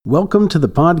Welcome to the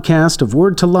podcast of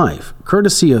Word to Life,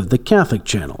 courtesy of the Catholic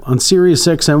Channel on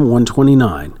SiriusXM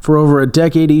 129. For over a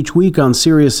decade each week on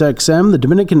SiriusXM, the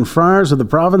Dominican friars of the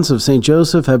province of St.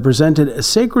 Joseph have presented a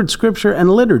sacred scripture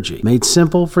and liturgy made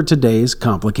simple for today's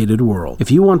complicated world. If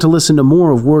you want to listen to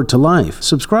more of Word to Life,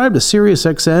 subscribe to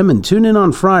SiriusXM and tune in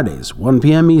on Fridays, 1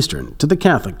 p.m. Eastern, to the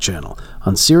Catholic Channel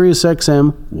on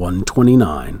SiriusXM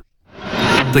 129.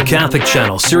 The Catholic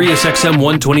Channel, SiriusXM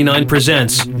 129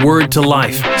 presents Word to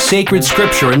Life, sacred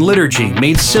scripture and liturgy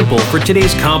made simple for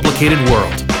today's complicated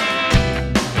world.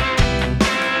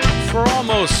 For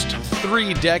almost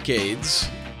 3 decades,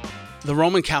 the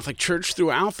Roman Catholic Church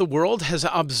throughout the world has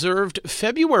observed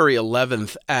February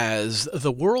 11th as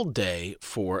the World Day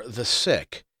for the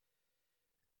Sick.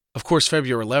 Of course,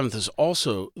 February 11th is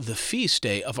also the feast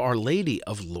day of Our Lady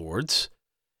of Lourdes.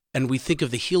 And we think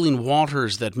of the healing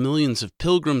waters that millions of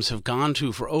pilgrims have gone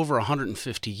to for over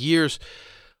 150 years,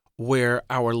 where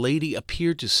Our Lady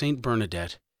appeared to Saint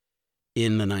Bernadette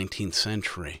in the 19th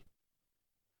century.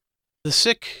 The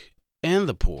sick and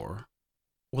the poor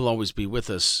will always be with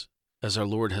us, as our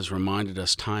Lord has reminded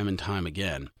us time and time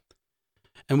again.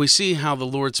 And we see how the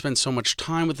Lord spent so much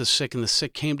time with the sick, and the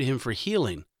sick came to him for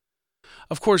healing.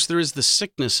 Of course, there is the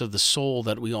sickness of the soul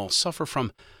that we all suffer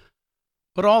from,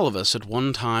 but all of us at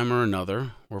one time or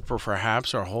another, or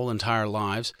perhaps our whole entire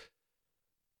lives,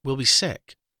 will be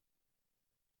sick.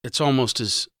 It's almost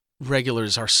as regular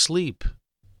as our sleep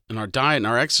and our diet and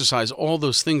our exercise, all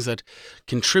those things that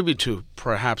contribute to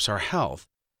perhaps our health.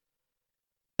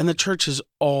 And the church has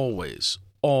always,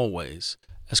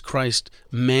 as Christ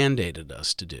mandated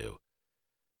us to do,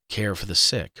 care for the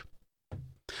sick.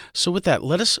 So with that,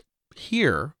 let us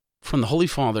hear from the Holy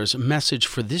Father's message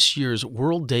for this year's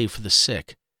World Day for the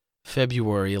Sick,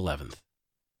 February 11th.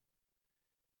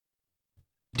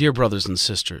 Dear brothers and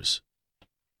sisters,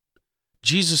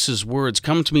 Jesus' words,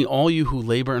 "Come to me, all you who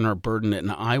labor and are burdened,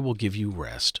 and I will give you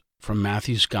rest," from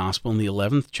Matthew's Gospel in the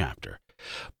 11th chapter,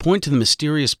 point to the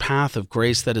mysterious path of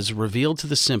grace that is revealed to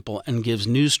the simple and gives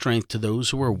new strength to those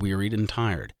who are wearied and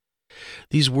tired.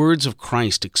 These words of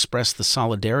Christ express the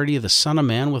solidarity of the Son of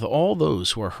Man with all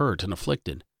those who are hurt and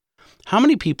afflicted. How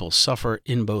many people suffer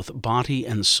in both body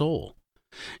and soul?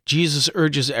 Jesus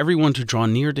urges everyone to draw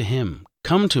near to him.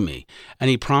 Come to me, and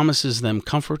he promises them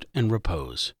comfort and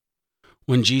repose.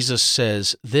 When Jesus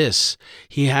says this,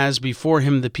 he has before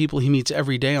him the people he meets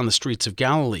every day on the streets of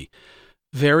Galilee.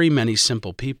 Very many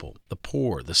simple people, the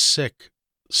poor, the sick,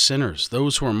 sinners,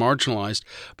 those who are marginalized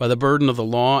by the burden of the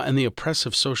law and the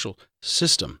oppressive social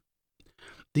system.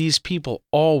 These people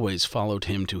always followed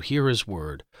him to hear his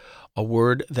word, a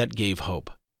word that gave hope.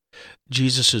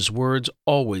 Jesus' words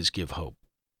always give hope.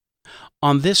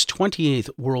 On this 28th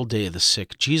World Day of the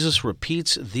Sick, Jesus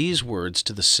repeats these words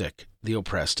to the sick, the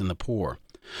oppressed, and the poor,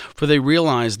 for they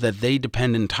realize that they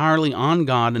depend entirely on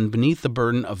God and beneath the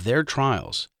burden of their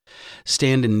trials,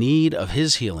 stand in need of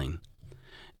his healing.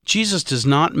 Jesus does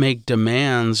not make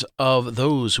demands of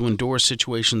those who endure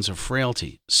situations of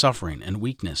frailty, suffering, and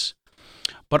weakness,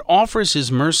 but offers his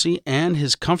mercy and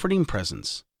his comforting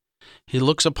presence. He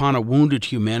looks upon a wounded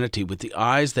humanity with the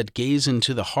eyes that gaze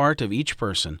into the heart of each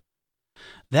person.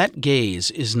 That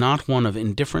gaze is not one of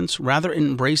indifference, rather it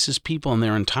embraces people in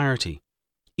their entirety,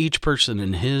 each person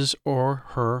in his or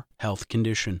her health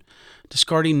condition,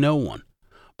 discarding no one,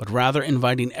 but rather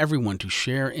inviting everyone to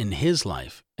share in his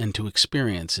life and to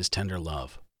experience his tender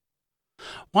love.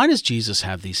 Why does Jesus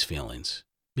have these feelings?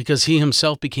 Because he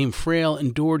himself became frail,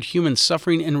 endured human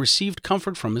suffering, and received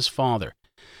comfort from his Father.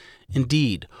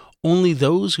 Indeed, only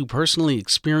those who personally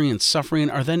experience suffering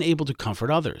are then able to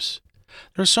comfort others.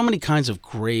 There are so many kinds of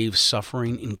grave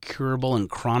suffering, incurable and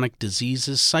chronic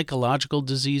diseases, psychological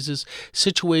diseases,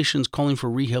 situations calling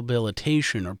for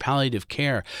rehabilitation or palliative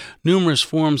care, numerous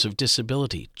forms of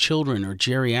disability, children or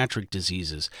geriatric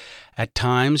diseases. At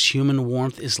times, human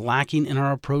warmth is lacking in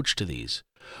our approach to these.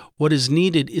 What is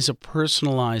needed is a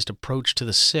personalized approach to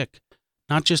the sick,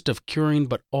 not just of curing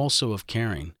but also of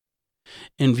caring,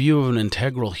 in view of an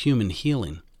integral human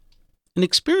healing. In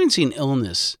experiencing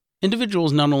illness,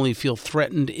 individuals not only feel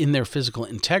threatened in their physical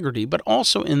integrity, but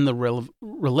also in the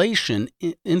relational,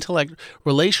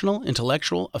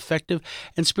 intellectual, affective,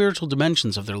 and spiritual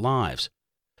dimensions of their lives.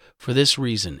 For this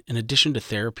reason, in addition to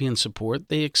therapy and support,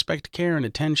 they expect care and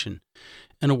attention,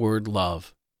 in a word,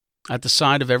 love. At the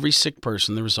side of every sick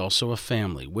person, there is also a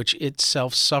family, which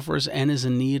itself suffers and is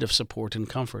in need of support and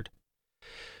comfort.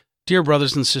 Dear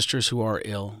brothers and sisters who are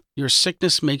ill, your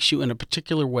sickness makes you in a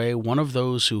particular way one of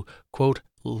those who, quote,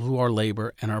 who are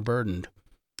labor and are burdened,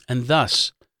 and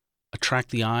thus attract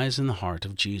the eyes and the heart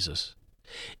of Jesus.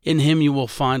 In him you will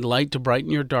find light to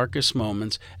brighten your darkest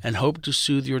moments and hope to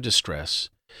soothe your distress.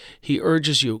 He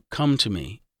urges you, come to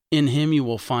me. In him you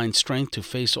will find strength to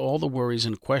face all the worries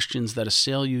and questions that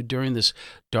assail you during this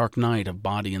dark night of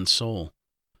body and soul.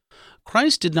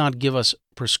 Christ did not give us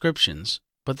prescriptions,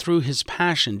 but through his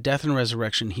passion, death, and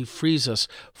resurrection, he frees us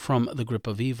from the grip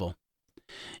of evil.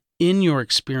 In your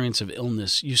experience of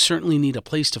illness, you certainly need a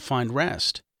place to find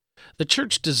rest. The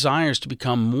church desires to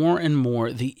become more and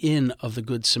more the inn of the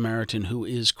Good Samaritan who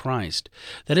is Christ.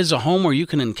 That is, a home where you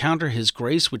can encounter his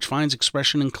grace, which finds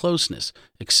expression in closeness,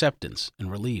 acceptance, and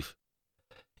relief.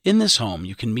 In this home,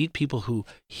 you can meet people who,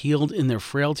 healed in their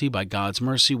frailty by God's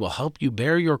mercy, will help you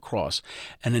bear your cross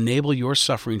and enable your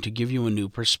suffering to give you a new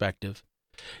perspective.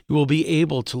 You will be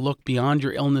able to look beyond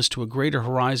your illness to a greater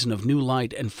horizon of new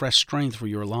light and fresh strength for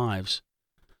your lives.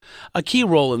 A key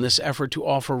role in this effort to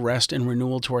offer rest and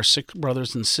renewal to our sick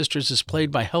brothers and sisters is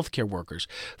played by healthcare workers,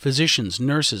 physicians,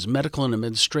 nurses, medical and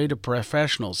administrative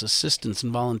professionals, assistants,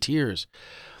 and volunteers.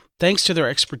 Thanks to their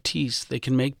expertise, they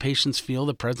can make patients feel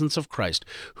the presence of Christ,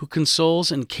 who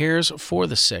consoles and cares for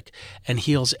the sick and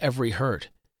heals every hurt.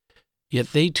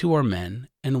 Yet they too are men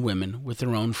and women with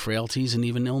their own frailties and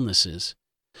even illnesses.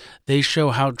 They show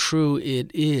how true it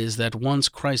is that once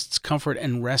Christ's comfort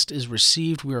and rest is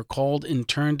received, we are called in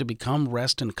turn to become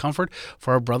rest and comfort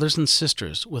for our brothers and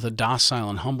sisters with a docile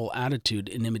and humble attitude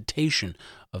in imitation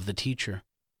of the teacher.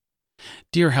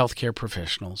 Dear healthcare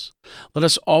professionals, let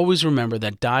us always remember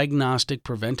that diagnostic,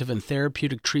 preventive, and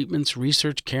therapeutic treatments,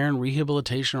 research, care, and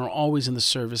rehabilitation are always in the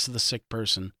service of the sick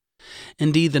person.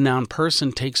 Indeed, the noun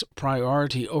person takes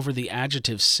priority over the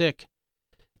adjective sick.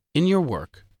 In your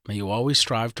work, may you always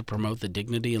strive to promote the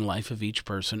dignity and life of each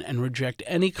person and reject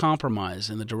any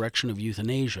compromise in the direction of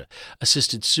euthanasia,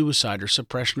 assisted suicide, or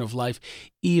suppression of life,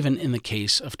 even in the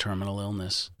case of terminal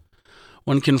illness.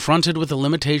 When confronted with the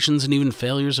limitations and even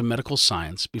failures of medical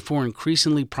science, before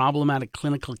increasingly problematic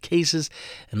clinical cases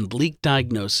and bleak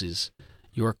diagnoses,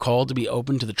 you are called to be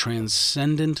open to the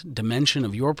transcendent dimension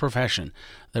of your profession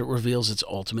that reveals its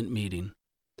ultimate meaning.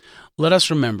 Let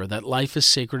us remember that life is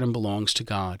sacred and belongs to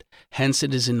God. Hence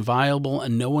it is inviolable,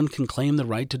 and no one can claim the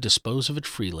right to dispose of it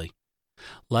freely.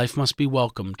 Life must be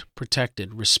welcomed,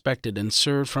 protected, respected, and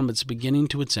served from its beginning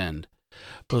to its end.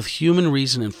 Both human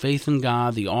reason and faith in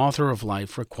God, the author of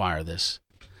life, require this.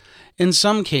 In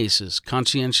some cases,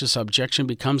 conscientious objection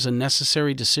becomes a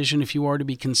necessary decision if you are to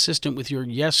be consistent with your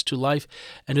yes to life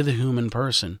and to the human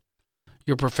person.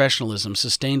 Your professionalism,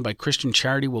 sustained by Christian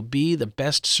charity, will be the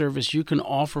best service you can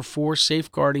offer for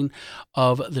safeguarding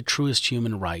of the truest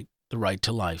human right, the right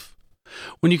to life.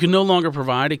 When you can no longer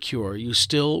provide a cure, you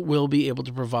still will be able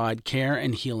to provide care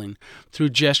and healing through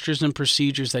gestures and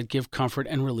procedures that give comfort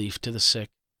and relief to the sick.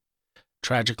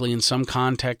 Tragically, in some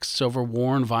contexts over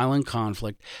war and violent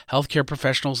conflict, healthcare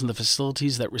professionals and the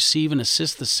facilities that receive and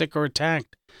assist the sick are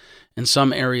attacked. In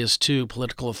some areas, too,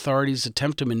 political authorities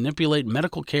attempt to manipulate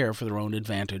medical care for their own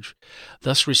advantage,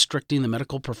 thus restricting the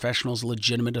medical professionals'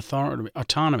 legitimate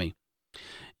autonomy.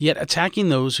 Yet attacking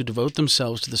those who devote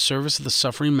themselves to the service of the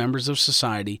suffering members of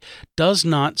society does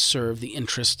not serve the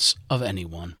interests of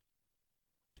anyone.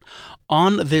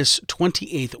 On this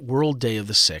 28th World Day of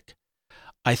the Sick,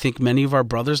 I think many of our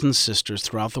brothers and sisters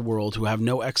throughout the world who have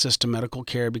no access to medical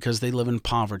care because they live in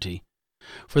poverty.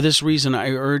 For this reason,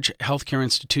 I urge healthcare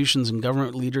institutions and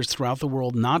government leaders throughout the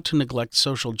world not to neglect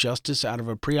social justice out of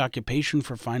a preoccupation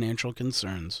for financial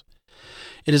concerns.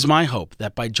 It is my hope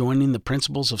that by joining the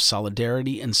principles of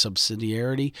solidarity and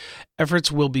subsidiarity,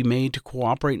 efforts will be made to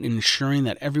cooperate in ensuring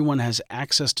that everyone has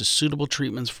access to suitable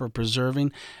treatments for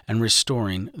preserving and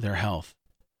restoring their health.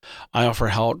 I offer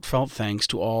heartfelt thanks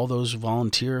to all those who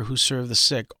volunteer who serve the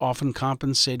sick, often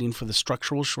compensating for the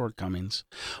structural shortcomings,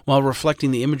 while reflecting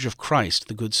the image of Christ,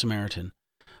 the Good Samaritan,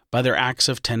 by their acts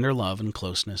of tender love and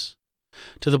closeness.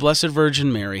 To the Blessed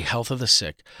Virgin Mary, health of the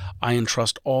sick, I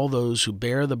entrust all those who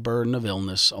bear the burden of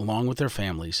illness along with their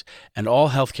families, and all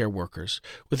healthcare workers.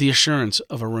 With the assurance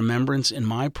of a remembrance in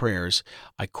my prayers,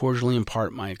 I cordially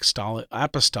impart my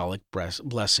apostolic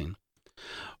blessing.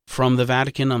 From the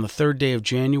Vatican on the 3rd day of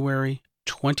January,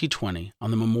 2020,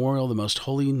 on the memorial of the Most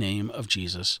Holy Name of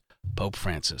Jesus, Pope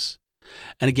Francis.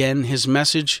 And again, his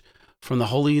message from His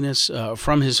Holiness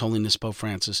Pope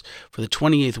Francis for the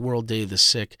 28th World Day of the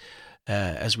Sick,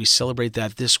 as we celebrate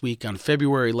that this week on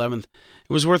February 11th.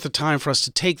 It was worth the time for us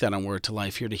to take that on Word to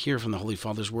Life here to hear from the Holy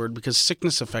Father's Word, because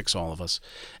sickness affects all of us,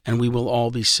 and we will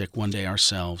all be sick one day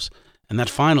ourselves. And that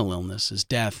final illness is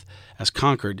death, as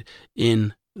conquered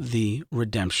in the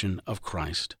redemption of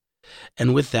Christ.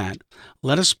 And with that,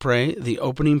 let us pray the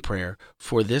opening prayer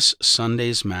for this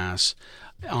Sunday's Mass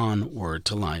on Word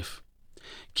to Life.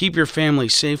 Keep your family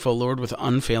safe, O Lord, with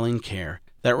unfailing care,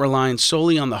 that relying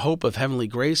solely on the hope of heavenly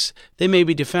grace, they may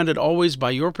be defended always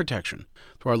by your protection.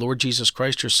 Through our Lord Jesus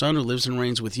Christ, your Son, who lives and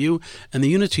reigns with you, and the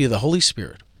unity of the Holy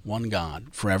Spirit, one God,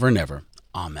 forever and ever.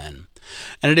 Amen.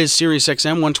 And it is Sirius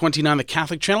XM 129, the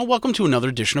Catholic Channel. Welcome to another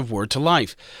edition of Word to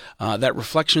Life. That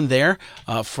reflection there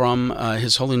from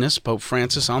His Holiness Pope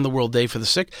Francis on the World Day for the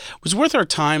Sick was worth our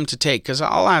time to take, because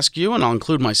I'll ask you, and I'll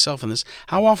include myself in this,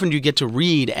 how often do you get to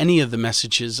read any of the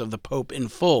messages of the Pope in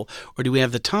full, or do we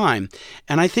have the time?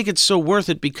 And I think it's so worth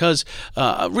it because,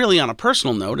 really on a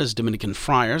personal note, as Dominican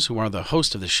friars, who are the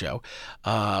host of the show,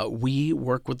 we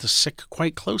work with the sick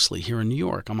quite closely here in New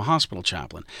York. I'm a hospital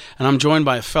chaplain, and I'm joined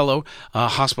by a fellow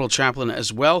hospital chaplain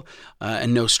as well,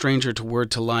 and no stranger to Word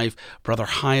to Life, Brother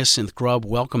Hyacinth Grubb.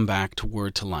 Welcome back to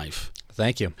Word to Life.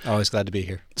 Thank you. Always glad to be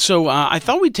here. So I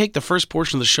thought we'd take the first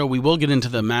portion of the show. We will get into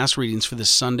the Mass readings for this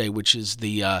Sunday, which is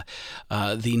the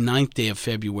 9th day of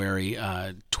February,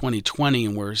 2020,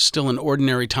 and we're still in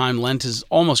ordinary time. Lent is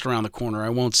almost around the corner. I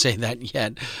won't say that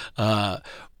yet.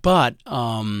 But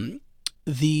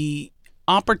the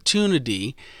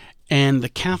opportunity and the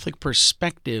Catholic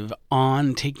perspective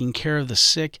on taking care of the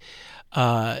sick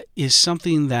is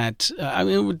something that,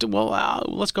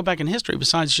 let's go back in history.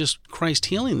 Besides just Christ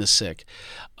healing the sick,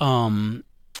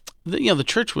 the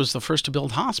church was the first to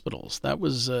build hospitals. That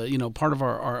was, part of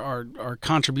our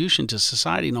contribution to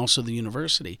society and also the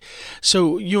university.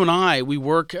 So you and I, we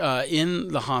work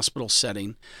in the hospital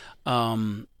setting,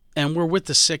 and we're with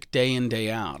the sick day in, day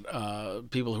out.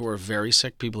 People who are very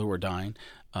sick, people who are dying.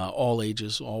 All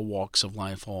ages, all walks of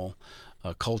life, all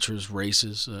cultures,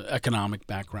 races, economic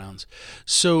backgrounds.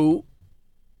 So,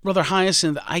 Brother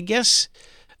Hyacinth, I guess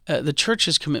the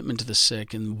Church's commitment to the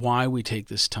sick and why we take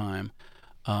this time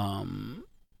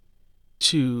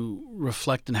to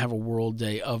reflect and have a World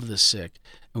Day of the sick,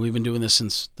 and we've been doing this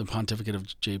since the pontificate of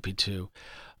JP2.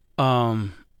 I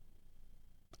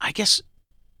guess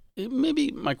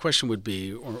maybe my question would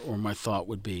be, or my thought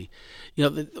would be,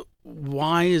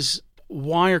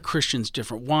 why are Christians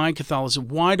different? Why Catholicism?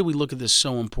 Why do we look at this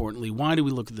so importantly? Why do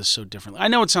we look at this so differently? I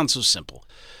know it sounds so simple,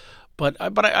 but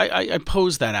I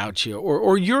pose that out to you,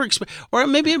 or your or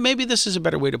maybe this is a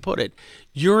better way to put it.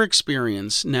 Your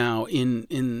experience now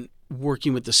in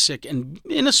working with the sick, and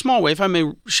in a small way, if I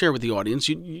may share with the audience,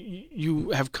 you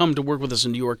have come to work with us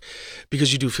in New York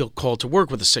because you do feel called to work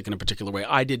with the sick in a particular way.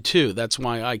 I did too. That's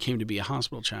why I came to be a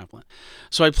hospital chaplain.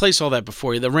 So I place all that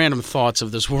before you, the random thoughts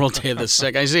of this World Day of the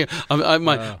Sick. I see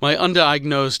my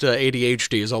undiagnosed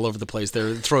ADHD is all over the place.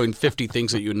 They're throwing 50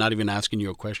 things at you and not even asking you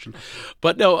a question.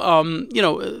 But no,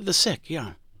 the sick,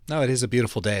 yeah. No, it is a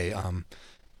beautiful day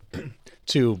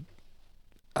to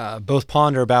both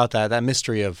ponder about that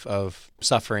mystery of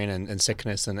suffering and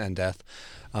sickness and death,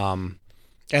 and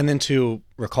then to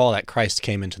recall that Christ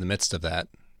came into the midst of that,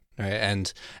 right?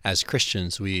 And as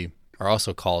Christians, we are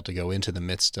also called to go into the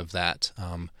midst of that,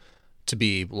 to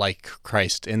be like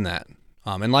Christ in that,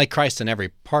 and like Christ in every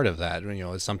part of that.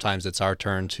 Sometimes it's our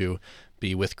turn to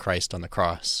be with Christ on the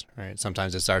cross, right?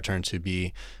 Sometimes it's our turn to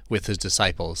be with his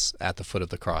disciples at the foot of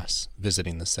the cross,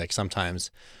 visiting the sick.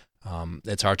 Sometimes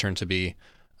it's our turn to be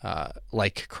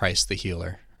like Christ the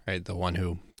healer, right? The one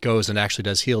who goes and actually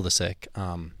does heal the sick.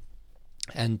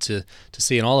 And to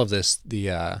see in all of this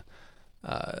the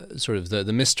sort of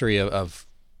the mystery of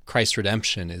Christ's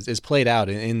redemption is played out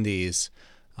in these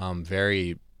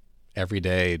very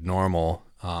everyday, normal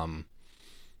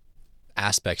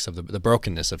aspects of the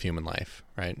brokenness of human life,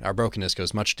 right? Our brokenness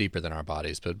goes much deeper than our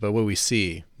bodies, but what we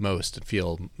see most and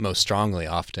feel most strongly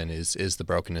often is the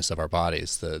brokenness of our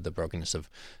bodies, the brokenness of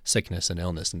sickness and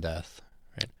illness and death,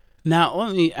 right? Now,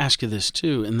 let me ask you this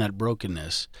too, in that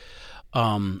brokenness,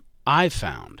 I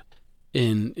found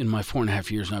in my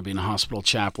 4.5 years now being a hospital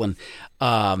chaplain,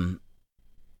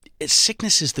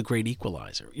 sickness is the great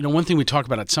equalizer. One thing we talk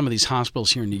about at some of these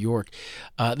hospitals here in New York,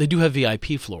 they do have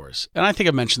VIP floors. And I think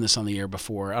I've mentioned this on the air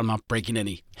before. I'm not breaking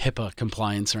any HIPAA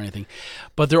compliance or anything.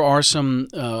 But there are some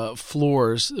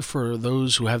floors for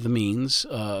those who have the means,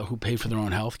 who pay for their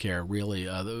own health care, really.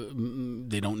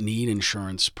 They don't need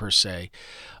insurance per se,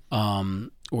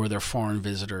 or they're foreign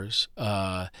visitors.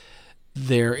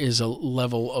 There is a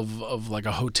level of like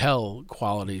a hotel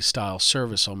quality style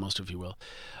service almost, if you will.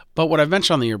 But what I've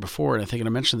mentioned on the air before, and I think I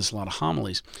mentioned this in a lot of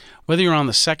homilies, whether you're on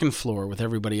the second floor with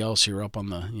everybody else, you're up on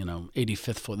the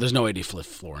 85th floor. There's no 85th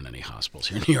floor in any hospitals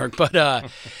here in New York, but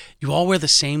you all wear the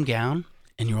same gown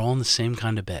and you're all in the same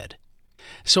kind of bed.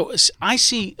 So I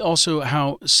see also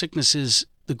how sickness is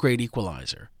the great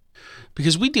equalizer,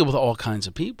 because we deal with all kinds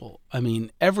of people. I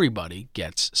mean, everybody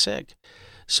gets sick.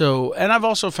 So, and I've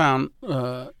also found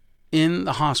in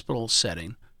the hospital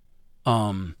setting,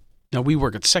 Now, we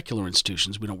work at secular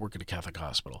institutions. We don't work at a Catholic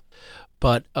hospital.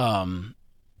 But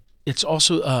it's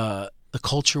also the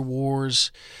culture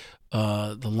wars,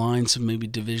 the lines of maybe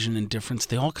division and difference,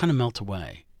 they all kind of melt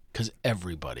away because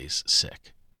everybody's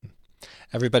sick.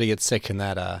 Everybody gets sick, and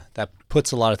that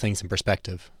puts a lot of things in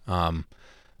perspective.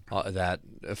 That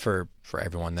for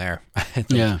everyone there, I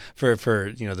think. Yeah. For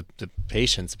the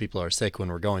patients, people are sick. When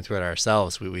we're going through it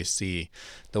ourselves, we see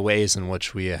the ways in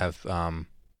which we have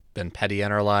been petty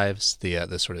in our lives,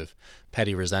 the sort of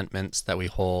petty resentments that we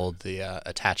hold, the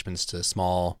attachments to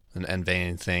small and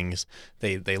vain things.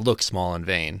 They look small and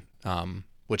vain,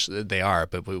 which they are,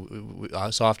 but we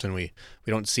so often we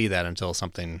don't see that until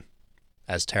something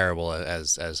as terrible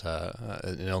as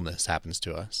an illness happens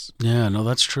to us. Yeah, no,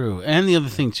 that's true. And the other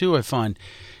thing too, I find,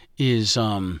 is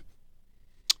as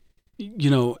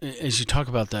you talk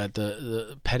about that,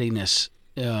 the pettiness,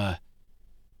 the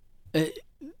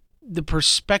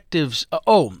perspectives.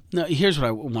 Now here's what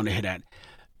I want to hit at.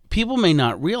 People may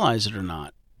not realize it or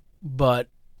not, but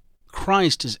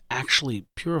Christ is actually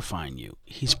purifying you.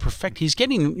 He's perfect. He's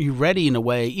getting you ready in a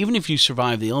way. Even if you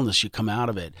survive the illness, you come out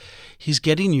of it. He's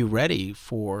getting you ready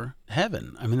for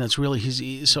heaven. I mean, that's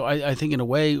really so I think in a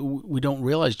way we don't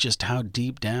realize just how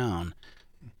deep down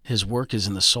his work is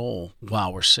in the soul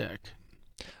while we're sick.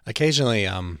 Occasionally,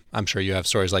 I'm sure you have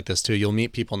stories like this too. You'll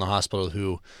meet people in the hospital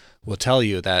who will tell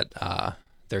you that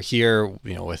they're here,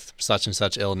 with such and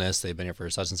such illness. They've been here for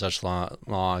such and such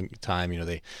long time.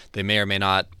 They may or may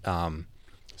not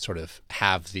sort of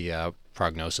have the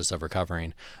prognosis of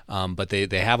recovering, but they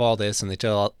have all this, and they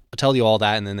tell you all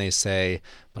that, and then they say,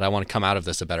 "But I want to come out of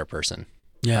this a better person."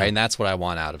 Yeah, right? And that's what I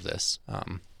want out of this.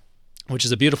 Which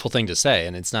is a beautiful thing to say,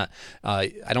 and it's not.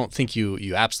 I don't think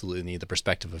you absolutely need the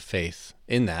perspective of faith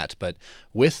in that, but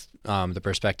with the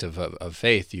perspective of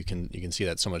faith, you can see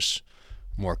that so much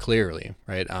more clearly,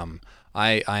 right?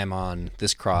 I am on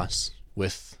this cross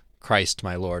with Christ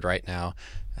my Lord right now,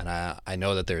 and I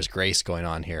know that there's grace going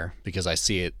on here because I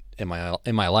see it in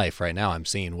my life right now. I'm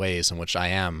seeing ways in which I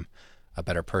am a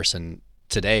better person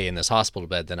today in this hospital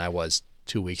bed than I was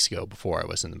 2 weeks ago before I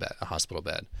was in a hospital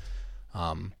bed.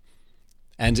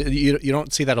 And you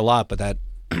don't see that a lot, but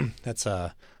that's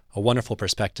a wonderful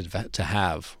perspective to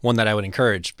have. One that I would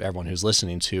encourage everyone who's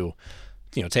listening to,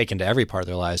 take into every part of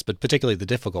their lives, but particularly the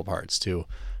difficult parts, to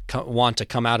want to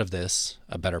come out of this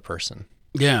a better person.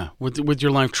 Yeah, with your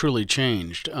life truly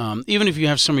changed. Even if you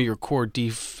have some of your core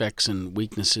defects and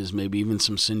weaknesses, maybe even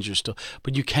some sins you're still,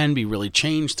 but you can be really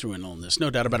changed through an illness, no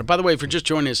doubt about it. By the way, if you're just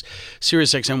joining us,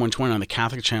 Sirius XM 120 on the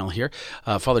Catholic channel here,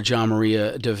 Father John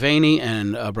Maria Devaney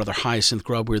and Brother Hyacinth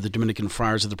Grubb, we're the Dominican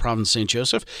Friars of the Province of St.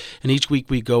 Joseph, and each week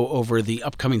we go over the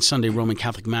upcoming Sunday Roman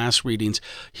Catholic Mass readings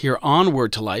here on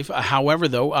Word to Life. However,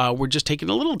 though, we're just taking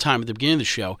a little time at the beginning of the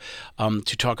show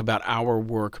to talk about our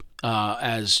work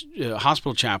as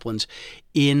hospital chaplains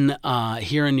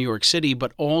here in New York City,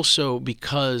 but also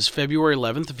because February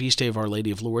 11th, the feast day of Our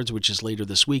Lady of Lourdes, which is later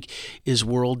this week, is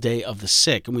World Day of the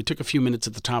Sick. And we took a few minutes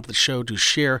at the top of the show to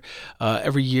share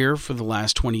every year for the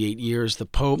last 28 years, the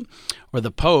Pope or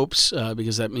the Popes,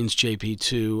 because that means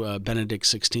JP2, Benedict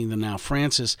XVI, and now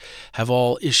Francis, have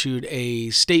all issued a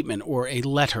statement or a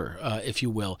letter, if you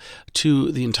will,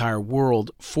 to the entire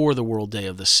world for the World Day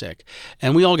of the Sick.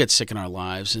 And we all get sick in our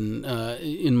lives. And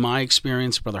in my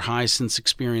experience, Brother Hyacinth's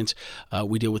experience,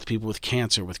 we deal with people with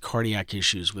cancer, with cardiac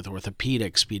issues, with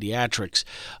orthopedics, pediatrics,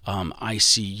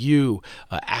 ICU,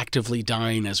 actively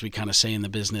dying, as we kind of say in the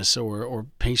business, or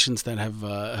patients that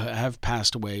have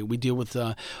passed away. We deal with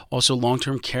also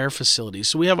long-term care facilities.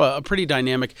 So we have a pretty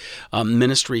dynamic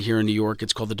ministry here in New York.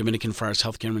 It's called the Dominican Friars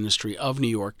Healthcare Ministry of New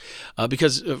York,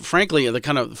 because frankly, the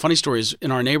kind of funny story is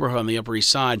in our neighborhood on the Upper East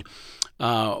Side,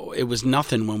 it was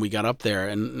nothing when we got up there.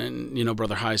 And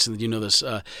Brother Hyacinth, this.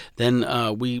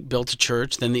 Then we built a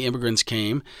church. Then the immigrants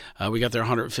came. We got there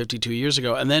 152 years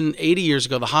ago. And then 80 years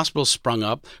ago, the hospital sprung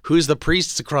up. Who's the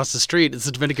priests across the street? It's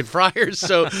the Dominican Friars.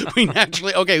 So we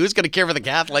naturally, who's going to care for the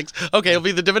Catholics? Okay, it'll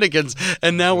be the Dominicans.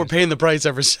 And now we're paying the price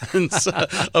ever since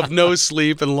of no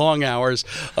sleep and long hours,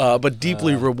 but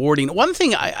deeply rewarding. One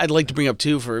thing I'd like to bring up,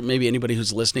 too, for maybe anybody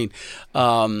who's listening,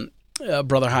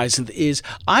 Brother Hyacinth, is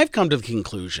I've come to the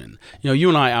conclusion, you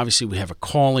and I, obviously, we have a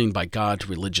calling by God to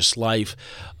religious life,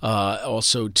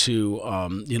 also to,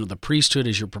 the priesthood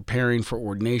as you're preparing for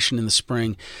ordination in the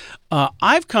spring.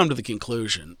 I've come to the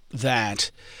conclusion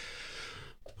that,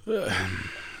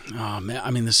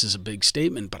 this is a big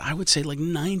statement, but I would say like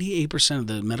 98% of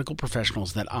the medical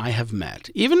professionals that I have met,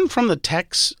 even from the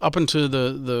techs up into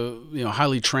the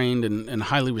highly trained and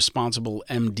highly responsible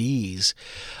MDs,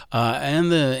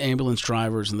 and the ambulance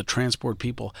drivers and the transport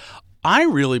people, I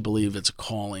really believe it's a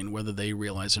calling, whether they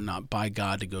realize or not, by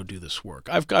God to go do this work.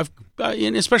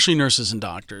 And especially nurses and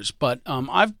doctors, but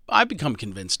I've become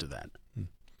convinced of that.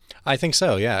 I think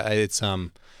so. Yeah, it's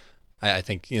I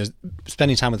think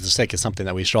spending time with the sick is something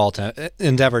that we should all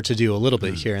endeavor to do a little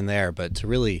bit here and there, but to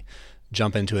really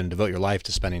jump into it and devote your life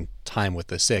to spending time with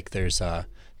the sick, there's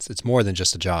it's more than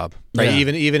just a job, right?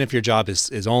 Yeah. Even if your job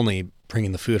is only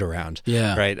bringing the food around,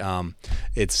 Yeah. right?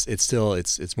 It's still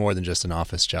more than just an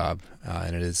office job,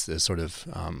 and it is a sort of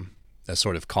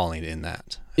calling in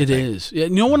that. It is. Yeah,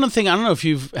 one other thing, I don't know if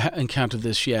you've encountered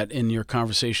this yet in your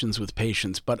conversations with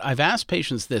patients, but I've asked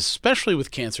patients this, especially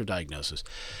with cancer diagnosis.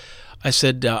 I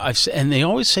said, and they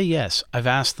always say yes. I've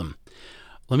asked them,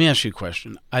 let me ask you a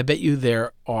question. I bet you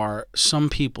there are some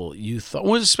people you thought,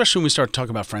 well, especially when we start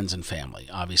talking about friends and family,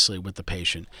 obviously with the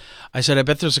patient. I said, I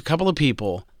bet there's a couple of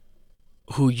people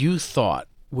who you thought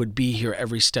would be here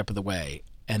every step of the way,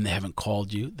 and they haven't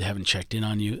called you, they haven't checked in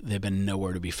on you, they've been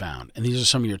nowhere to be found. And these are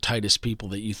some of your tightest people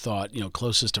that you thought,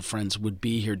 closest to friends would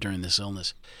be here during this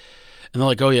illness. And they're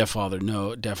like, oh yeah, Father,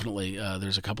 no, definitely.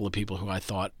 There's a couple of people who I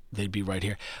thought they'd be right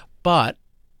here. But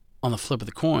on the flip of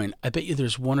the coin, I bet you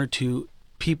there's one or two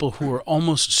people who are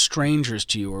almost strangers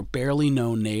to you or barely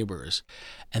known neighbors,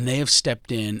 and they have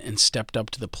stepped in and stepped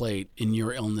up to the plate in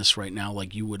your illness right now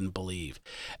like you wouldn't believe.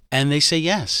 And they say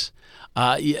yes.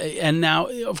 And now,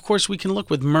 of course, we can look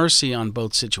with mercy on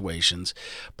both situations.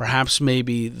 Perhaps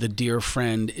maybe the dear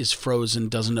friend is frozen,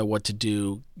 doesn't know what to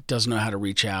do, doesn't know how to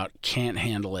reach out, can't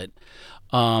handle it.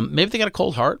 Maybe they got a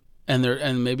cold heart.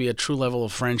 And maybe a true level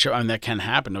of friendship. I mean, that can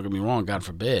happen. Don't get me wrong. God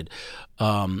forbid.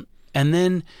 And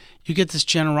then you get this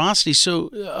generosity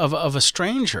of a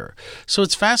stranger. So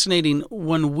it's fascinating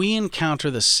when we encounter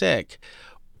the sick.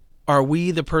 Are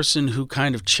we the person who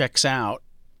kind of checks out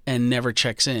and never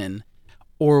checks in,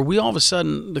 or are we all of a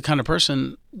sudden the kind of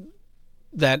person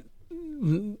that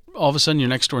all of a sudden your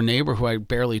next door neighbor who I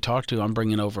barely talk to, I'm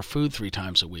bringing over food 3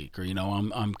 times a week, or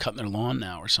I'm cutting their lawn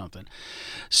now or something.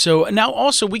 So now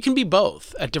also we can be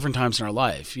both at different times in our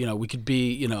life. We could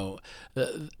be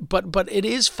but it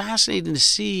is fascinating to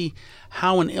see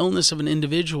how an illness of an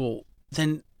individual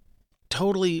then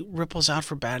totally ripples out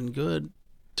for bad and good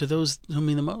to those who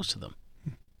mean the most to them.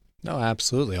 No,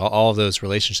 absolutely. All of those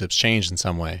relationships change in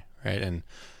some way, right? And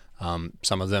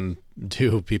some of them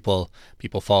do. People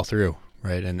fall through.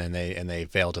 Right, and they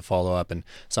fail to follow up, and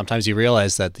sometimes you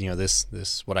realize that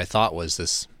this what I thought was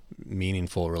this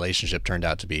meaningful relationship turned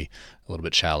out to be a little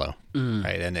bit shallow,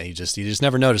 right? And you just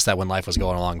never noticed that when life was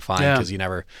going along fine because you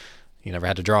never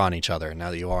had to draw on each other. And now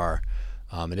that you are,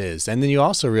 it is. And then you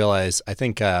also realize, I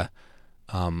think, no,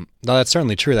 that's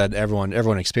certainly true that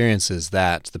everyone experiences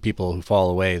that. The people who fall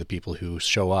away, the people who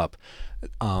show up.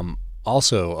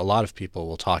 Also, a lot of people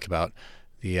will talk about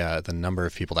the number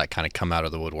of people that kind of come out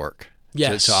of the woodwork.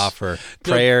 Yes. To offer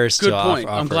prayers. Good point.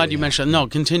 I'm glad you mentioned that. No,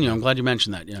 continue. I'm glad you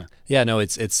mentioned that. Yeah. Yeah, no,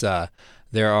 it's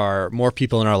there are more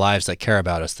people in our lives that care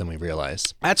about us than we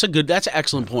realize. That's an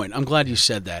excellent point. I'm glad you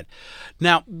said that.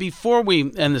 Now, before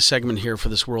we end the segment here for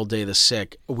this World Day of the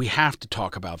Sick, we have to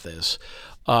talk about this.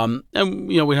 And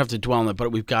we have to dwell on it,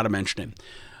 but we've got to mention it.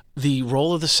 The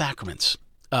role of the sacraments.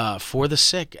 For the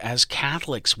sick, as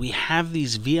Catholics, we have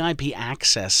these VIP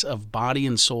access of body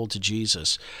and soul to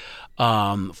Jesus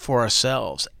for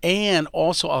ourselves. And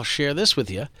also, I'll share this with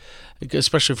you,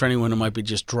 especially for anyone who might be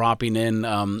just dropping in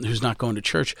who's not going to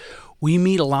church. We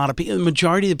meet a lot of people. The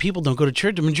majority of the people don't go to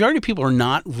church. The majority of people are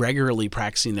not regularly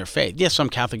practicing their faith. Yes, I'm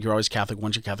Catholic. You're always Catholic.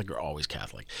 Once you're Catholic, you're always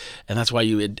Catholic. And that's why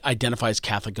you identify as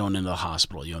Catholic going into the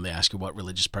hospital. They ask you what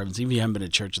religious preference, even if you haven't been to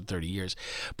church in 30 years.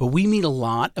 But we meet a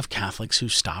lot of Catholics who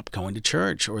stop going to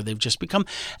church, or they've just become,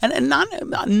 and not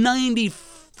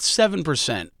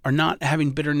 97% are not having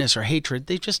bitterness or hatred.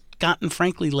 They've just gotten,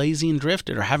 frankly, lazy and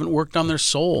drifted, or haven't worked on their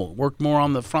soul, worked more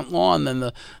on the front lawn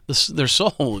than their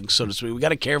soul, so to speak. We got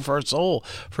to care for our soul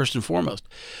first and foremost.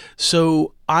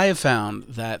 So I have found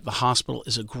that the hospital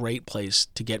is a great place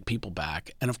to get people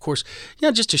back. And of course,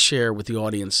 just to share with the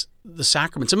audience the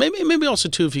sacraments, and maybe also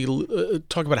too, if you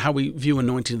talk about how we view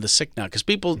anointing of the sick now, because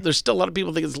there's still a lot of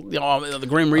people think it's the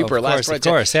Grim Reaper. Of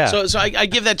course, yeah. So I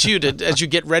give that to you as you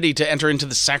get ready to enter into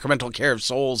the sacramental care of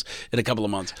souls in a couple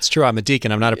of months. It's true. I'm a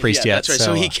deacon. I'm not a priest yet. That's right.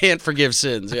 So he can't forgive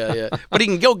sins. Yeah. But he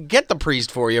can go get the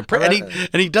priest for you,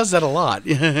 and he does that a lot.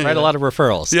 Write a lot of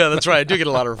referrals. Yeah, that's right. I do get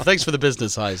a lot of referrals. Thanks for the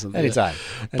business, Hyacinth. Anytime.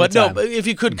 But no, if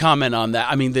you could comment on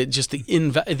that, I mean,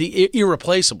 the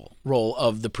irreplaceable role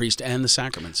of the priest and the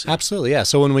sacraments. Absolutely, yeah.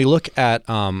 So when we look at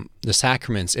the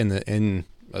sacraments in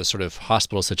a sort of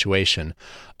hospital situation,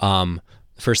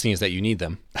 first thing is that you need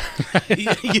them.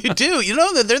 You do. You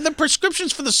know, they're the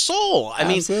prescriptions for the soul. I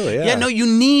Absolutely, mean, yeah. no, you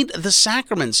need the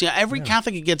sacraments. Yeah, every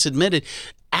Catholic who gets admitted,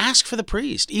 ask for the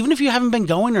priest, even if you haven't been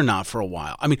going or not for a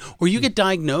while. I mean, or you get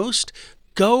diagnosed,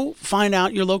 go find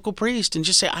out your local priest and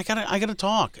just say, I gotta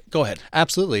talk. Go ahead.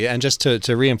 Absolutely. And just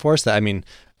to reinforce that, I mean,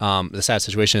 the sad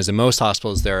situation is in most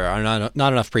hospitals, there are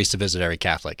not enough priests to visit every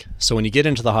Catholic. So when you get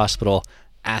into the hospital,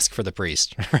 ask for the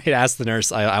priest, right? Ask the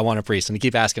nurse, I want a priest, and you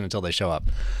keep asking until they show up.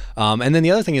 And then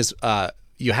the other thing is,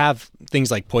 you have things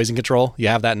like poison control. You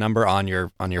have that number on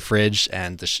your fridge,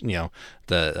 and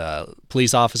the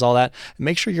police office, all that.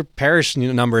 Make sure your parish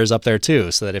number is up there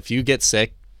too, so that if you get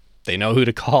sick, they know who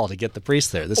to call to get the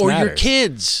priest there. This or matters. Your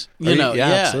kids,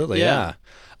 absolutely, yeah.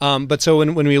 But so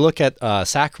when we look at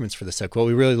sacraments for the sick, what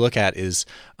we really look at is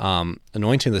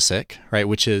anointing the sick, right?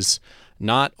 Which is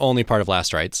not only part of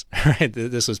last rites, right?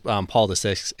 This was Paul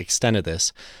VI extended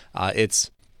this. It's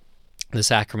the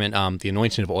sacrament, the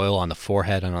anointing of oil on the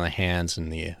forehead and on the hands,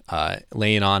 and the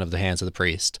laying on of the hands of the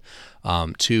priest,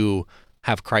 to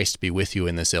have Christ be with you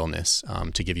in this illness,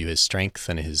 to give you his strength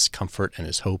and his comfort and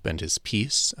his hope and his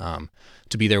peace,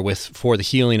 to be there for the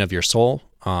healing of your soul.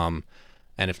 And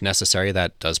if necessary,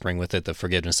 that does bring with it the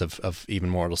forgiveness of even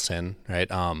mortal sin, right?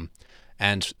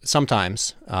 And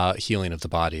sometimes healing of the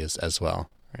body as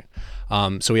well,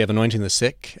 right? So we have anointing the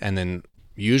sick, and then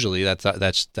usually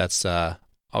that's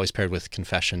always paired with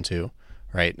confession too,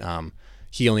 right?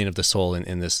 Healing of the soul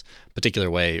in this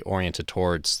particular way, oriented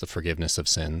towards the forgiveness of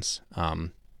sins.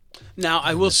 Now,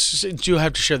 I do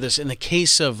have to share this. In the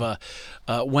case of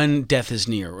when death is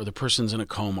near, or the person's in a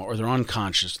coma, or they're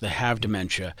unconscious, they have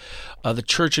dementia, the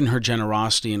Church in her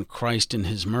generosity and Christ in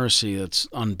his mercy that's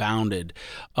unbounded,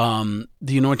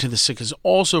 the anointing of the sick is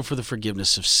also for the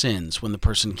forgiveness of sins when the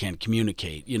person can't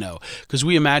communicate, because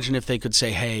we imagine if they could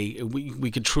say, hey,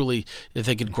 we could truly, if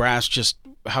they could grasp just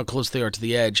how close they are to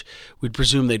the edge, we'd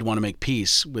presume they'd want to make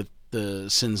peace with the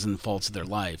sins and faults of their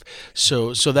life.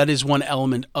 So that is one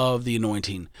element of the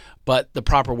anointing. But the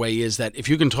proper way is that if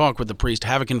you can talk with the priest,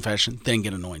 have a confession, then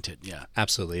get anointed. Yeah,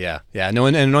 absolutely. Yeah. No,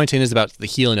 and anointing is about the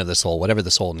healing of the soul, whatever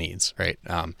the soul needs, right?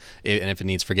 And if it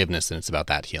needs forgiveness, then it's about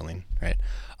that healing, right?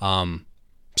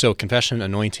 So confession,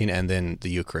 anointing, and then the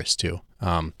Eucharist too,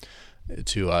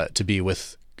 to be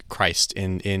with Christ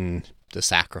in the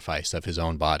sacrifice of his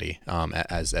own body,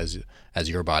 as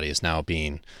your body is now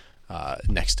being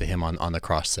next to him on the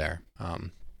cross there.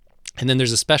 And then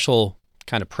there's a special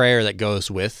kind of prayer that goes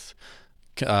with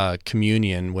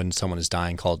communion when someone is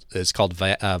dying called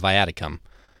viaticum,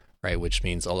 right? Which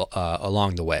means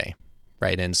along the way,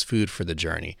 right? And it's food for the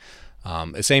journey.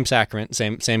 Same sacrament,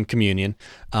 same communion,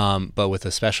 but with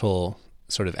a special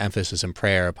sort of emphasis and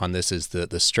prayer upon this is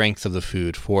the strength of the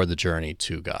food for the journey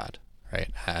to God,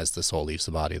 right? As the soul leaves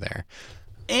the body there.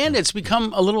 And it's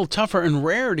become a little tougher and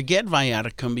rare to get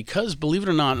viaticum because, believe it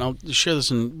or not, and I'll share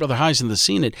this, and Brother Hyacinth has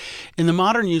seen it, in the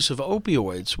modern use of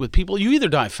opioids with people, you either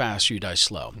die fast or you die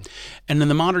slow. And in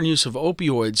the modern use of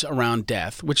opioids around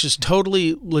death, which is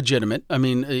totally legitimate, I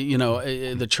mean,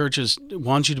 the churches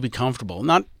want you to be comfortable.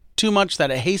 Not too much that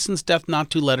it hastens death,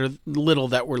 not too little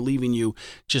that we're leaving you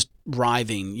just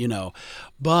writhing,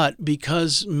 But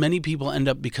because many people end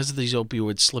up, because of these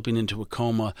opioids, slipping into a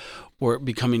coma or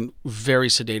becoming very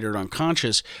sedated or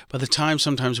unconscious, by the time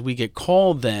sometimes we get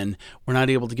called then, we're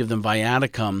not able to give them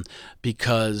viaticum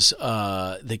because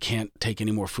they can't take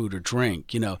any more food or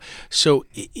drink, So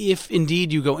if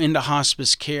indeed you go into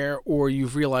hospice care or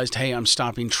you've realized, hey, I'm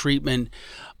stopping treatment,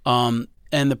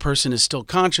 and the person is still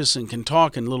conscious and can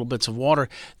talk and little bits of water,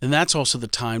 then that's also the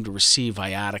time to receive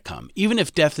viaticum, even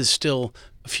if death is still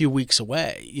a few weeks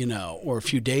away, or a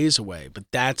few days away. But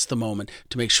that's the moment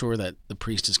to make sure that the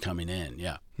priest is coming in.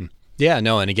 Yeah. Yeah,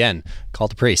 no, and again, call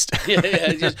the priest.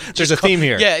 There's a theme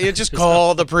here. Yeah, just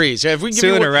call the priest. If we give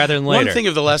sooner rather than later. One thing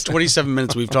of the last 27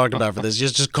 minutes we've talked about for this,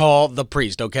 just call the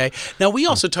priest, okay? Now, we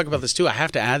also talk about this too. I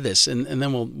have to add this, and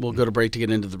then we'll go to break to get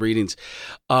into the readings.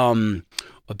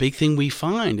 A big thing we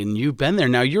find, and you've been there.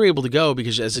 Now, you're able to go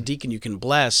because as a deacon you can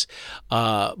bless,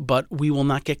 but we will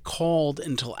not get called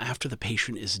until after the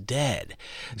patient is dead.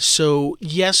 So,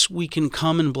 yes, we can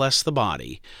come and bless the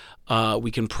body.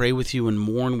 We can pray with you and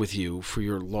mourn with you for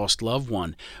your lost loved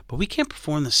one, but we can't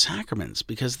perform the sacraments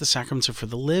because the sacraments are for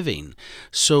the living.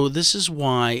 So this is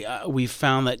why we've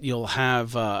found that you'll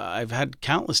have, I've had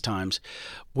countless times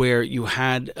where you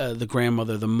had the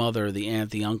grandmother, the mother, the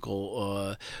aunt, the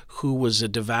uncle, who was a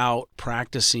devout,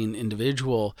 practicing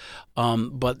individual,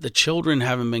 but the children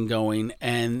haven't been going,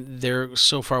 and they're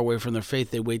so far away from their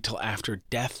faith, they wait till after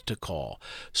death to call.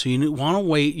 So you want to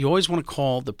wait. You always want to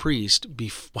call the priest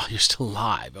while you're still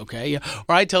alive, okay?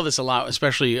 Or I tell this a lot,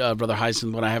 especially, Brother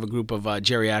Hyacinth, when I have a group of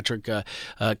geriatric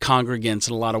congregants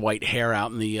and a lot of white hair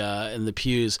out in the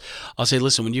pews. I'll say,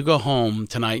 listen, when you go home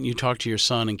tonight and you talk to your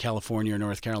son in California or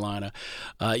North Carolina,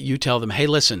 you tell them, hey,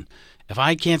 listen, if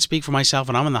I can't speak for myself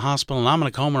and I'm in the hospital and I'm in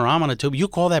a coma or I'm on a tube, you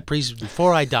call that priest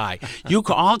before I die.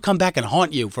 I'll come back and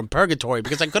haunt you from purgatory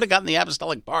because I could have gotten the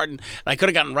apostolic pardon and I could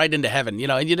have gotten right into heaven,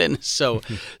 and you didn't. So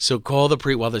call the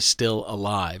priest while they're still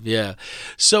alive. Yeah.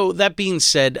 So that being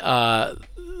said,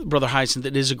 Brother Hyacinth,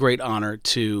 it is a great honor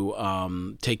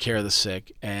to take care of the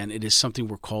sick, and it is something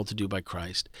we're called to do by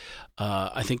Christ.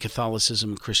 I think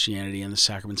Catholicism, Christianity, and the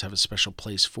sacraments have a special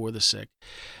place for the sick,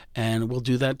 and we'll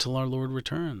do that till our Lord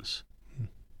returns.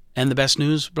 And the best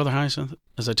news, Brother Hyacinth,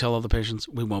 as I tell all the patients,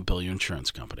 we won't bill your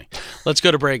insurance company. Let's go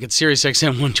to break at Sirius XM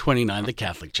 129, the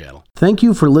Catholic channel. Thank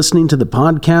you for listening to the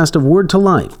podcast of Word to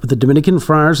Life with the Dominican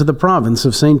Friars of the Province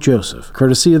of St. Joseph,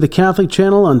 courtesy of the Catholic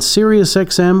channel on Sirius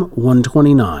XM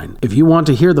 129. If you want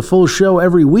to hear the full show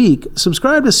every week,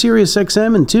 subscribe to Sirius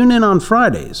XM and tune in on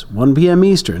Fridays, 1 p.m.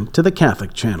 Eastern, to the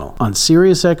Catholic channel on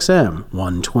Sirius XM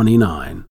 129.